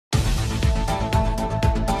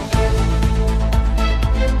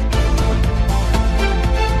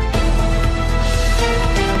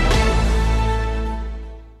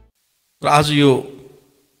र आज यो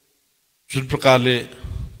जुन प्रकारले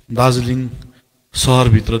दार्जिलिङ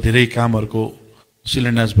सहरभित्र धेरै कामहरूको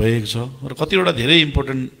शिलान्यास भएको छ र कतिवटा धेरै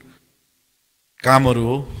इम्पोर्टेन्ट कामहरू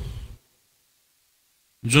हो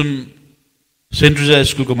जुन सेन्ट ट्रिजा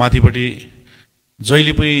स्कुलको माथिपट्टि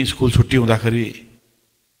जहिले पनि स्कुल छुट्टी हुँदाखेरि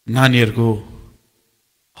नानीहरूको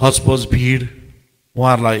हचपच भिड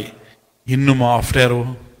उहाँहरूलाई हिँड्नुमा अप्ठ्यारो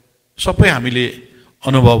सबै हामीले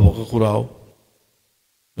अनुभव भएको कुरा हो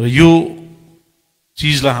र यो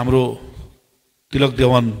चिजलाई हाम्रो तिलक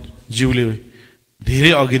देवान ज्यूले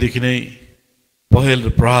धेरै अघिदेखि नै पहल र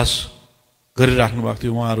प्रयास गरिराख्नु भएको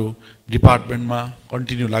थियो। उहाँहरू डिपार्टमेन्टमा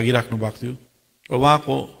कन्टिन्यू लागिराख्नु भएको थियो र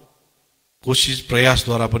उहाँको कोसिस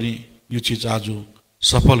प्रयासद्वारा पनि यो चिज आज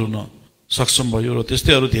सफल हुन सक्षम भयो र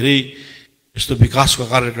त्यस्तै अरू धेरै यस्तो विकासको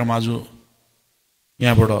कार्यक्रम आज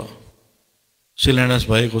यहाँबाट शिलान्यास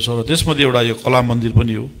भएको छ र त्यसमध्ये एउटा यो कला मन्दिर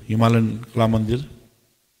पनि हो, हिमालयन कला मन्दिर।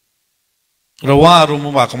 र उहाँहरू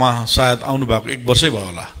म भएकोमा सायद आउनु भएको 1 वर्षै भयो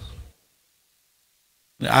होला।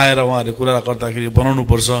 आएर उहाँहरूले कुरा गर्दाखेरि बनाउनु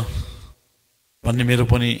पर्छ भन्ने मेरो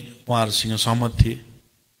पनि उहाँहरूसँग सहमत थिए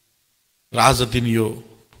र आज दिन यो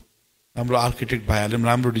हाम्रो आर्किटेक्ट भाइहरूले पनि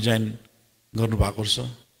राम्रो डिजाइन गर्नुभएको छ।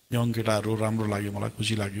 यङ केटाहरू राम्रो लाग्यो, मलाई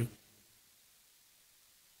खुसी लाग्यो।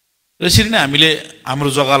 र यसरी नै हामीले हाम्रो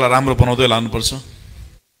जग्गालाई राम्रो बनाउँदै लानुपर्छ।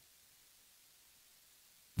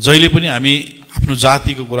 जहिले पनि हामी आफ्नो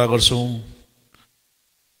जातिको कुरा गर्छौँ,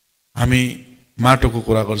 हामी माटोको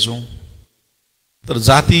कुरा गर्छौँ, तर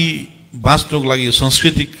जाति बाँच्नुको लागि यो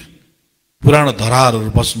सांस्कृतिक पुरानो धराहरहरू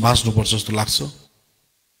बाँच्नुपर्छ जस्तो लाग्छ।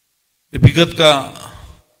 विगतका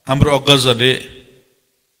हाम्रो अग्रजहरूले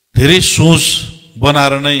धेरै सोच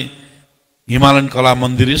बनाएर नै हिमालयन कला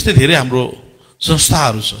मन्दिर यस्तै धेरै हाम्रो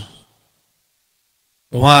संस्थाहरू छ।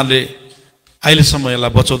 उहाँहरूले अहिलेसम्म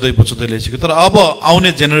यसलाई बचाउँदै बचाउँदै ल्याइसक्यो। तर अब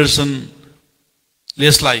आउने जेनेरेसनले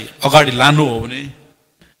यसलाई अगाडि लानु हो भने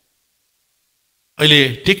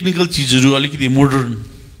अहिले टेक्निकल चिजहरू अलिकति मोडर्न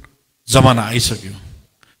जमाना आइसक्यो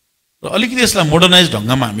र अलिकति यसलाई मोडर्नाइज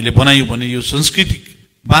ढङ्गमा हामीले बनायौँ भने यो संस्कृति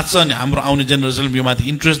बाँच्छ अनि हाम्रो आउने जेनेरेसनले यो माथि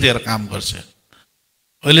इन्ट्रेस्ट दिएर काम गर्छ।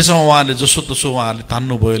 अहिलेसम्म उहाँहरूले जसोतसो उहाँहरूले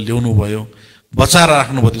तान्नुभयो, ल्याउनु भयो, बचाएर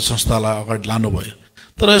राख्नुभयो, त्यो संस्थालाई अगाडि लानुभयो।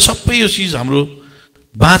 तर सबै यो चिज हाम्रो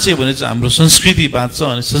बाँच्यो भने चाहिँ हाम्रो संस्कृति बाँच्छ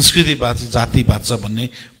अनि संस्कृति बाँचे जाति बाँच्छ भन्ने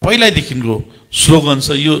पहिल्यैदेखिको स्लोगन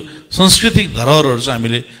छ। यो सांस्कृतिक धरोहरहरू चाहिँ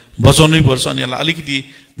हामीले बचाउनै पर्छ अनि यसलाई अलिकति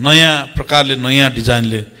नयाँ प्रकारले नयाँ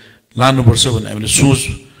डिजाइनले लानुपर्छ भन्ने हामीले सोच,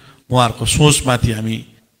 उहाँहरूको सोचमाथि हामी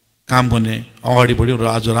काम गर्ने अगाडि बढ्यौँ र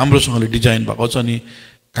आज राम्रोसँगले डिजाइन भएको छ अनि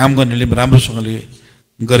काम गर्नेले पनि राम्रोसँगले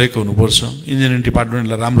गरेको हुनुपर्छ। इन्जिनियरिङ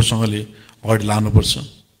डिपार्टमेन्टलाई राम्रोसँगले अगाडि लानुपर्छ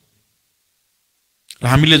र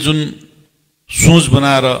हामीले जुन सोच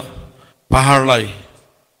बनाएर पहाडलाई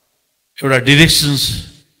एउटा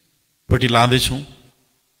डिरेक्सन्सपट्टि लाँदैछौँ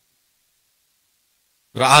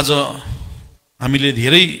र आज हामीले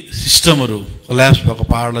धेरै सिस्टमहरू कोल्याप्स भएको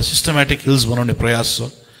पहाडलाई सिस्टमेटिक हिल्स बनाउने प्रयास छ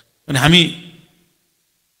अनि हामी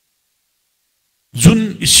जुन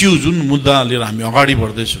इस्यु जुन मुद्दा लिएर हामी अगाडि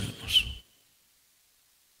बढ्दैछौँ,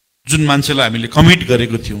 जुन मान्छेलाई हामीले कमिट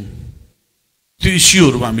गरेको थियौँ त्यो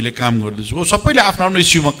इस्युहरूमा हामीले काम गर्दैछौँ। सबैले आफ्नो आफ्नो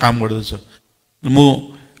इस्युमा काम गर्दैछ। म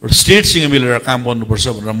एउटा स्टेटसँग मिलेर काम गर्नुपर्छ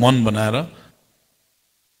भनेर मन बनाएर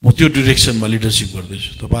म त्यो डिरेक्सनमा लिडरसिप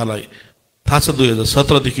गर्दैछु। तपाईँलाई थाहा छ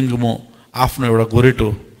 2017देखिको म आफ्नो एउटा गोरेटो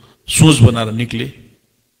सोच बनाएर निक्लेँ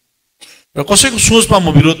र कसैको सोचमा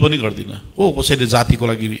म विरोध पनि गर्दिनँ। हो, कसैले जातिको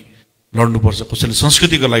लागि लड्नुपर्छ, कसैले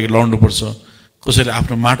संस्कृतिको लागि लड्नुपर्छ, कसैले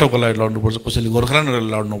आफ्नो माटोको लागि लड्नुपर्छ, कसैले गोर्खाल्यान्डको लागि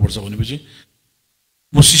लड्नुपर्छ भनेपछि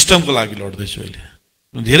म सिस्टमको लागि लड्दैछु।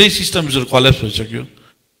 अहिले धेरै सिस्टमहरू कलेप्स भइसक्यो।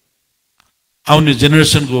 आउने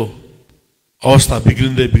जेनेरेसनको अवस्था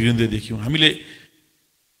बिग्रिँदै बिग्रिँदै देख्यौँ। हामीले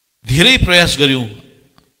धेरै प्रयास गऱ्यौँ,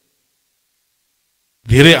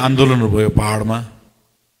 धेरै आन्दोलनहरू भयो पहाडमा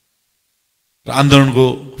र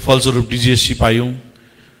आन्दोलनको फलस्वरूप डिजिएससी पायौँ,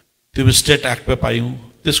 त्यो स्टेट एक्टमा पायौँ।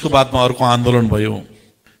 त्यसको बादमा अर्को आन्दोलन भयो,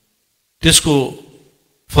 त्यसको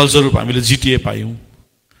फलस्वरूप हामीले जिटिए पायौँ।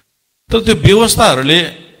 तर त्यो व्यवस्थाहरूले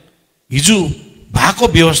हिजो भएको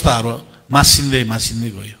व्यवस्थाहरू मासिँदै मासिँदै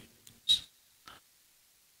गयो।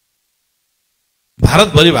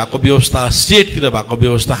 भारतभरि भएको व्यवस्था, स्टेटतिर भएको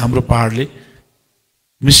व्यवस्था हाम्रो पहाडले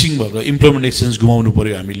मिसिङ भएको इम्प्लोइमेन्ट एक्सचेन्ज गुमाउनु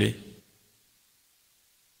पर्यो हामीले।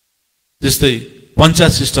 जस्तै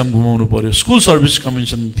पञ्चायत सिस्टम गुमाउनु पर्यो, स्कुल सर्भिस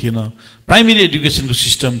कमिसन थिएन, प्राइमेरी एजुकेसनको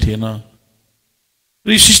सिस्टम थिएन। र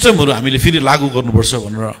यी सिस्टमहरू हामीले फेरि लागू गर्नुपर्छ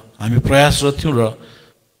भनेर हामी प्रयासरत थियौँ र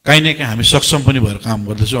काहीँ न काहीँ हामी सक्षम पनि भएर काम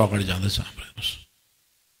गर्दैछौँ, अगाडि जाँदैछ हाम्रो। हेर्नुहोस्,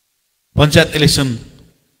 पञ्चायत इलेक्सन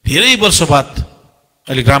धेरै वर्ष बाद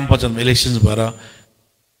अहिले ग्राम पञ्चायतमा इलेक्सन भएर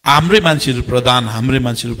हाम्रै मान्छेहरू प्रधान, हाम्रै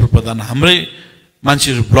मान्छेहरू प्रधान, हाम्रै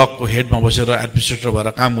मान्छेहरू ब्लकको हेडमा बसेर एडमिनिस्ट्रेटर भएर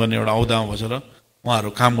काम गर्ने एउटा औदामा बसेर उहाँहरू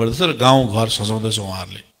काम गर्दैछ र गाउँ घर सजाउँदैछ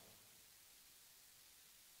उहाँहरूले।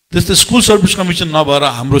 त्यस्तै स्कुल सर्भिस कमिसन नभएर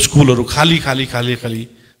हाम्रो स्कुलहरू खाली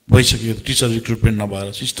भइसक्यो, टिचर रिक्रुटमेन्ट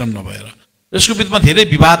नभएर, सिस्टम नभएर। यसको बिचमा धेरै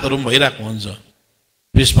विवादहरू पनि भइरहेको हुन्छ,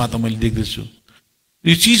 प्रेसमा त मैले देख्दैछु।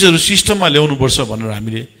 यो चिजहरू सिस्टममा ल्याउनुपर्छ भनेर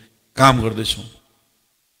हामीले काम गर्दैछौँ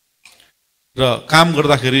र काम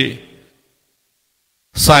गर्दाखेरि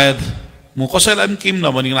सायद म कसैलाई पनि केही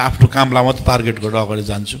नभनिकन आफ्नो कामलाई मात्रै टार्गेट गरेर अगाडि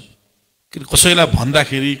जान्छु। किन कसैलाई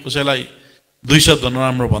भन्दाखेरि, कसैलाई दुई शब्द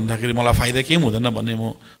नराम्रो भन्दाखेरि मलाई फाइदा केही हुँदैन भन्ने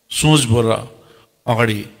म सोच भएर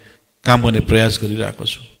अगाडि काम गर्ने प्रयास गरिरहेको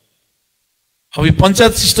छु। अब यो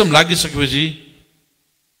पञ्चायत सिस्टम लागिसकेपछि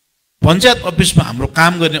पञ्चायत अफिसमा हाम्रो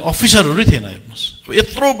काम गर्ने अफिसरहरू थिएन। हेर्नुहोस्,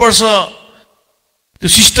 यत्रो वर्ष त्यो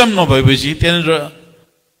सिस्टम नभएपछि त्यहाँनिर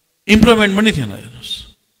इम्प्लिमेन्ट पनि थिएन। हेर्नुहोस्,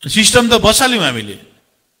 सिस्टम त बसाल्यौँ हामीले,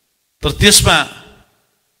 तर त्यसमा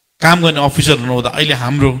काम गर्ने अफिसरहरू नहुँदा अहिले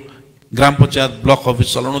हाम्रो ग्राम पञ्चायत ब्लक अफिस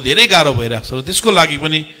चलाउनु धेरै गाह्रो भइरहेको छ। र त्यसको लागि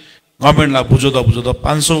पनि गभर्मेन्टलाई बुझाउँदा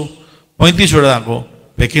 535वटाको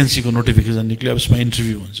भ्याकेन्सीको नोटिफिकेसन निक्ल्यो। यसमा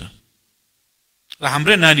इन्टरभ्यू हुन्छ र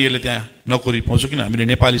हाम्रै नानीहरूले त्यहाँ नोकरी पाउँछ, किन हामीले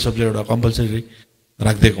नेपाली सब्जेक्ट एउटा कम्पलसरी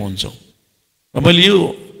राखिदिएको हुन्छौँ। र मैले यो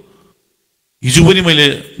हिजो पनि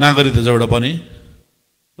मैले नागरिक एउटा बनेँ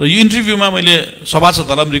र यो इन्टरभ्यूमा मैले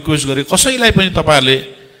सभासदहरूलाई पनि रिक्वेस्ट गरेँ, कसैलाई पनि तपाईँहरूले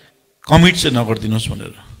कमिट चाहिँ नगरिदिनुहोस्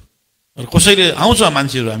भनेर। र कसैले आउँछ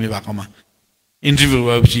मान्छेहरू हामी भएकोमा इन्टरभ्यू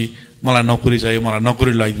भएपछि मलाई नोकरी चाहियो, मलाई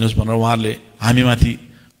नोकरी लगाइदिनुहोस् भनेर उहाँहरूले हामीमाथि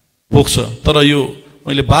पोख्छ। तर यो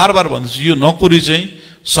मैले बार भन्दैछु, यो नोकरी चाहिँ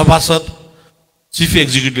सभासद चिफ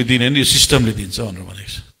एक्जिक्युटिभले दिने नि, यो सिस्टमले दिन्छ भनेर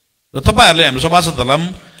भनेको छ। र तपाईँहरूले हाम्रो सभासदहरूलाई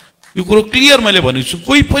पनि यो कुरो क्लियर मैले भनेको छु,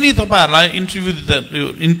 कोही पनि तपाईँहरूलाई इन्टरभ्यू दिँदा यो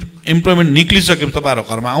इम्प्लोइमेन्ट निक्लिसकेपछि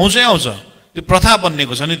तपाईँहरूको घरमा आउँछै आउँछ। त्यो प्रथा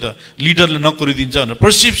बन्नेको छ नि त, लिडरले नोकरी दिन्छ भनेर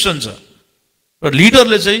पर्सेप्सन छ। र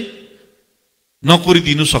लिडरले चाहिँ नोकरी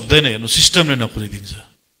दिनु सक्दैन, हेर्नु सिस्टमले नोकरी दिन्छ।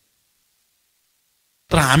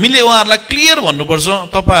 तर हामीले उहाँहरूलाई क्लियर भन्नुपर्छ,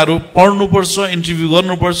 तपाईँहरू पढ्नुपर्छ, इन्टरभ्यू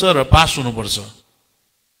गर्नुपर्छ र पास हुनुपर्छ।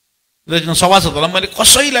 सभासदहरूलाई मैले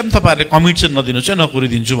कसैलाई पनि तपाईँहरूले कमिट चाहिँ नदिनुहोस् है नोकरी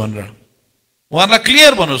दिन्छु भनेर उहाँहरूलाई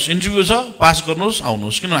क्लियर भन्नुहोस्, इन्टरभ्यू छ, पास गर्नुहोस्,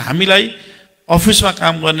 आउनुहोस्। किन हामीलाई अफिसमा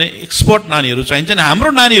काम गर्ने एक्सपर्ट नानीहरू चाहिन्छ नि,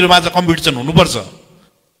 हाम्रो नानीहरूमा आज कम्पिटिसन हुनुपर्छ।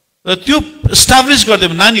 र त्यो इस्टाब्लिस गरिदियो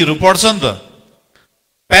भने नानीहरू पढ्छ नि त,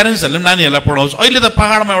 प्यारेन्ट्सहरूले पनि नानीहरूलाई पढाउँछ। अहिले त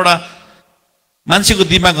पहाडमा एउटा मान्छेको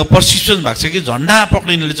दिमागमा पर्सिप्सन भएको छ कि झन्डा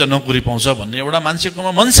पक्रिनेले चाहिँ नोकरी पाउँछ भन्ने एउटा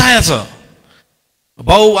मान्छेकोमा मनसाया छ।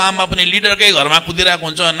 बाउ आमा पनि लिडरकै घरमा कुदिरहेको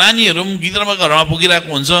हुन्छ, नानीहरू पनि गिदरमा घरमा पुगिरहेको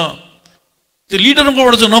हुन्छ, त्यो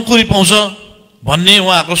लिडरकोबाट चाहिँ नोकरी पाउँछ भन्ने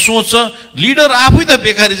उहाँहरूको सोच छ। लिडर आफै त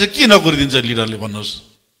बेकारी छ, के नोकरी दिन्छ लिडरले भन्नुहोस्?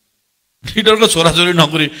 लिडरको छोराछोरी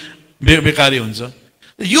नोकरी बेकारी हुन्छ।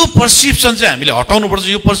 यो पर्सिप्सन चाहिँ हामीले हटाउनुपर्छ।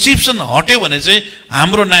 यो पर्सिप्सन हट्यो भने चाहिँ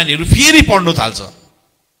हाम्रो नानीहरू फेरि पढ्नु थाल्छ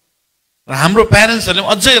र हाम्रो प्यारेन्ट्सहरूले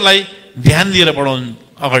अझै यसलाई ध्यान दिएर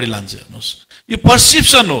पढाउनु अगाडि लान्छ। हेर्नुहोस्, यो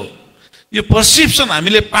पर्सिप्सन हो। यो पर्सिप्सन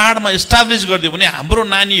हामीले पहाडमा इस्टाब्लिस गरिदियो भने हाम्रो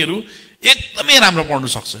नानीहरू एकदमै राम्रो पढ्नु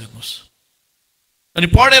सक्छ। हेर्नुहोस्, अनि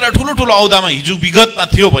पढेर ठुलो ठुलो औदामा हिजो विगतमा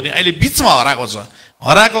थियो भने अहिले बिचमा हराएको छ।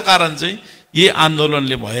 हराएको कारण चाहिँ यही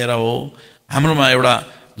आन्दोलनले भएर हो, हाम्रोमा एउटा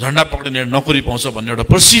झन्डा पक्रिने नोकरी पाउँछ भन्ने एउटा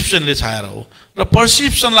पर्सिप्सनले छाएर हो। र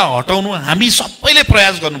पर्सिप्सनलाई हटाउनु हामी सबैले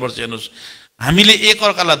प्रयास गर्नुपर्छ। हेर्नुहोस्, हामीले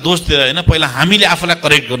एकअर्कालाई दोष दिएर होइन, पहिला हामीले आफूलाई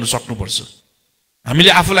करेक्ट गर्नु सक्नुपर्छ।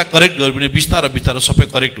 हामीले आफूलाई करेक्ट गर्यो भने बिस्तारै सबै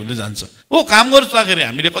करेक्ट हुँदै जान्छ। हो, काम गर्दाखेरि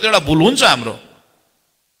हामीले कतिवटा भुल हुन्छ हाम्रो,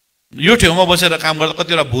 यो ठाउँमा बसेर काम गर्दा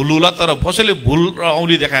कतिवटा भुल होला, तर कसैले भुल र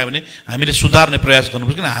औँली देखायो भने हामीले सुधार्ने प्रयास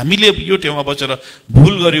गर्नुपर्छ। किन हामीले यो ठाउँमा बसेर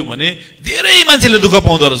भुल गऱ्यौँ भने धेरै मान्छेले दुःख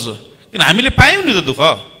पाउँदो रहेछ। किन हामीले पायौँ नि त दुःख,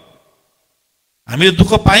 हामीले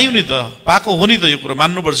दुःख पायौँ नि त, पाएको हो नि त, यो कुरो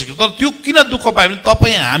मान्नुपर्छ कि। तर त्यो किन दुःख पायो भने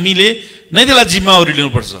तपाईँ हामीले नै त्यसलाई जिम्मेवारी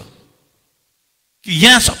लिनुपर्छ कि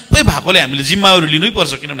यहाँ सबै भएकोले हामीले जिम्मेवारी लिनै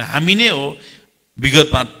पर्छ। किनभने हामी नै हो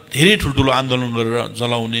विगतमा धेरै ठुल्ठुलो आन्दोलन गरेर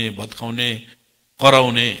जलाउने, भत्काउने,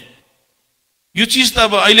 कराउने। यो चिज त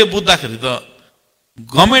अब अहिले बुझ्दाखेरि त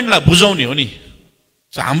गभर्मेन्टलाई बुझाउने हो नि।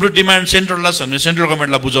 हाम्रो डिमान्ड सेन्ट्रललाई छ भने सेन्ट्रल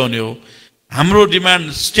गभर्मेन्टलाई बुझाउने हो, हाम्रो डिमान्ड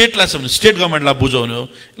स्टेटलाई छ भने स्टेट गभर्मेन्टलाई बुझाउने हो।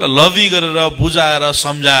 लबी गरेर बुझाएर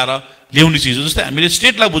सम्झाएर ल्याउने चिज हो। जस्तै हामीले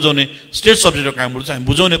स्टेटलाई बुझाउने, स्टेट सब्जेक्टको काम गर्छ, हामी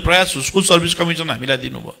बुझाउने प्रयास, स्कुल सर्भिस कमिसन हामीलाई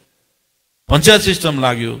दिनुभयो, पञ्चायत सिस्टम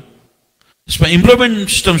लाग्यो, यसमा इम्प्लिमेन्ट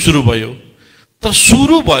सिस्टम सुरु भयो। तर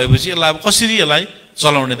सुरु भएपछि यसलाई अब कसरी यसलाई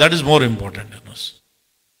चलाउने, द्याट इज मोर इम्पोर्टेन्ट। हेर्नुहोस्,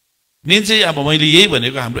 मेन चाहिँ अब मैले यही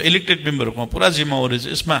भनेको, हाम्रो इलेक्टेड मेम्बरहरूकोमा पुरा जिम्मेवारी छ।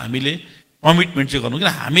 यसमा हामीले कमिटमेन्ट चाहिँ गर्नु,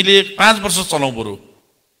 किन हामीले 5 वर्ष चलाउँ बरु,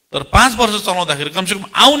 तर 5 वर्ष चलाउँदाखेरि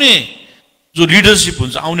कमसेकम आउने जो लिडरसिप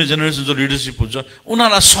हुन्छ, आउने जेनेरेसन जो लिडरसिप हुन्छ,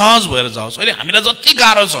 उनीहरूलाई सहज भएर जाओस्। अहिले हामीलाई जति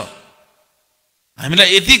गाह्रो छ, हामीलाई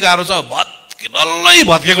यति गाह्रो छ, डल्लै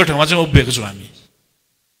भत्केको ठाउँमा चाहिँ उभिएको छौँ हामी।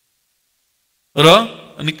 र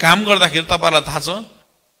अनि काम गर्दाखेरि तपाईँलाई थाहा छ,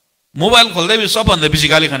 मोबाइल खोल्दै सबभन्दा बेसी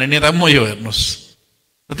गाली खाने नेता म यो हेर्नुहोस्।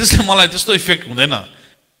 त्यसले मलाई त्यस्तो इफेक्ट हुँदैन।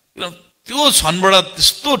 त्यो क्षणबाट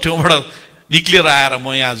त्यस्तो ठाउँबाट निक्लिएर आएर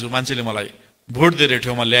म यहाँ आज मान्छेले मलाई भोट दिएर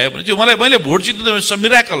ठाउँमा ल्यायो भने त्यो मैले भोट जित्नु त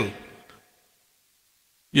मिराकल,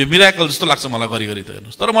 यो मिराकल जस्तो लाग्छ मलाई घरिघरि त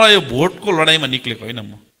हेर्नुहोस्। तर मलाई यो भोटको लडाइँमा निक्लेको होइन,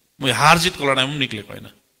 म हार जितको लडाइँमा पनि निक्लेको होइन।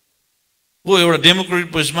 हो एउटा डेमोक्रेटिक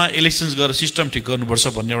प्रोसेसमा इलेक्सन्स गरेर सिस्टम ठिक गर्नुपर्छ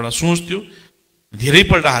भन्ने एउटा सोच थियो।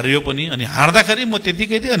 धेरैपल्ट हारियो पनि, अनि हार्दाखेरि म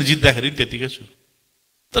त्यतिकै थिएँ अनि जित्दाखेरि त्यतिकै छु।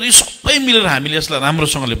 तर यो सबै मिलेर हामीले यसलाई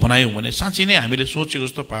राम्रोसँगले बनायौँ भने साँच्चै नै हामीले सोचेको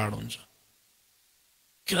जस्तो पहाड हुन्छ।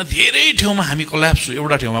 किन धेरै ठाउँमा हामी कल्याप्स छु,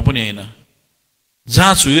 एउटा ठाउँमा पनि होइन।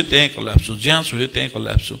 जहाँ छुयो त्यहीँ कल्याप्स छु, जहाँ छुयो त्यहीँ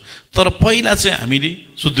कल्याप्स छु। तर पहिला चाहिँ हामीले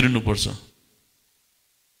सुध्रिनुपर्छ।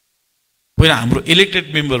 पहिला हाम्रो इलेक्टेड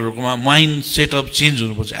मेम्बरहरूकोमा माइन्ड सेटअप चेन्ज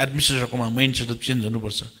हुनुपर्छ, एडमिनिस्ट्रेटरकोमा माइन्ड सेटअप चेन्ज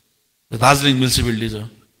हुनुपर्छ। दार्जिलिङ म्युनिसिपालिटी छ,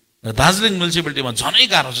 दार्जिलिङ म्युनिसिपालिटीमा झनै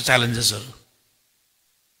गाह्रो छ च्यालेन्जेसहरू।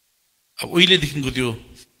 अब उहिलेदेखिको त्यो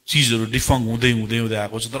चिजहरू डिफङ हुँदै हुँदै हुँदै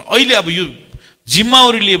आएको छ। तर अहिले अब यो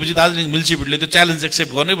जिम्मेवारी लिएपछि दार्जिलिङ म्युनिसिपालिटीले त्यो च्यालेन्ज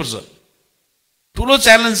एक्सेप्ट गर्नैपर्छ। ठुलो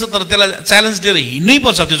च्यालेन्ज छ, तर त्यसलाई च्यालेन्ज लिएर हिँड्नै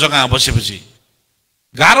पर्छ। त्यो जग्गामा बसेपछि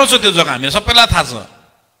गाह्रो छ, त्यो जग्गा हामीलाई सबैलाई थाहा छ।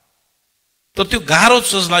 तर त्यो गाह्रो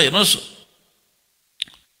चिजलाई हेर्नुहोस्,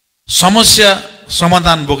 समस्या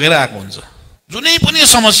समाधान बोकेर आएको हुन्छ। जुनै पनि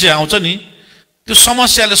समस्या आउँछ नि, त्यो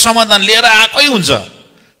समस्याले समाधान लिएर आएकै हुन्छ।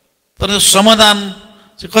 तर त्यो समाधान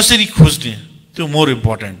चाहिँ कसरी खोज्ने, त्यो मोर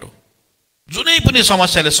इम्पोर्टेन्ट हो। जुनै पनि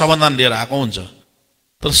समस्याले समाधान लिएर आएको हुन्छ,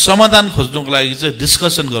 तर समाधान खोज्नुको लागि चाहिँ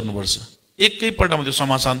डिस्कसन गर्नुपर्छ। एकैपल्टमा त्यो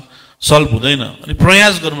समाधान सल्भ हुँदैन। अनि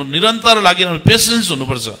प्रयास गर्नु, निरन्तर लागि पेसेन्स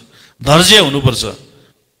हुनुपर्छ, धैर्य हुनुपर्छ।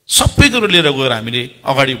 सबै कुरो लिएर गएर हामीले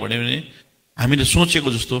अगाडि बढ्यौँ भने हामीले सोचेको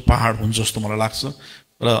जस्तो पहाड हुन्छ जस्तो मलाई लाग्छ।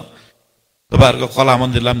 र तपाईँहरूको कला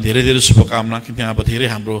मन्दिरलाई पनि धेरै धेरै शुभकामना। कि त्यहाँ अब धेरै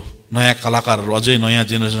हाम्रो नयाँ कलाकारहरू, अझै नयाँ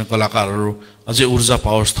जेनेरेसन कलाकारहरू अझै ऊर्जा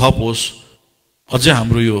पाओस्, थप होस्। अझै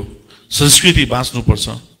हाम्रो यो संस्कृति बाँच्नुपर्छ।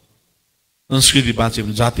 संस्कृति बाँच्यो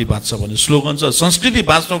भने जाति बाँच्छ भन्ने स्लोगन छ। संस्कृति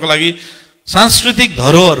बाँच्नको लागि सांस्कृतिक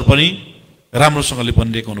धरोहर पनि राम्रोसँगले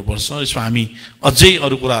बनिएको हुनुपर्छ। यसमा हामी अझै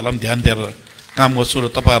अरू कुराहरूलाई पनि ध्यान दिएर काम गर्छौँ। र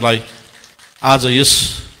तपाईँहरूलाई आज यस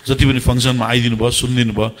जति पनि फङ्सनमा आइदिनु भयो,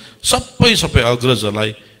 सुनिदिनु भयो, सबै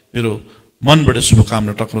अग्रजहरूलाई मेरो मनबाट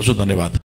शुभकामना टक्राउँछु। धन्यवाद।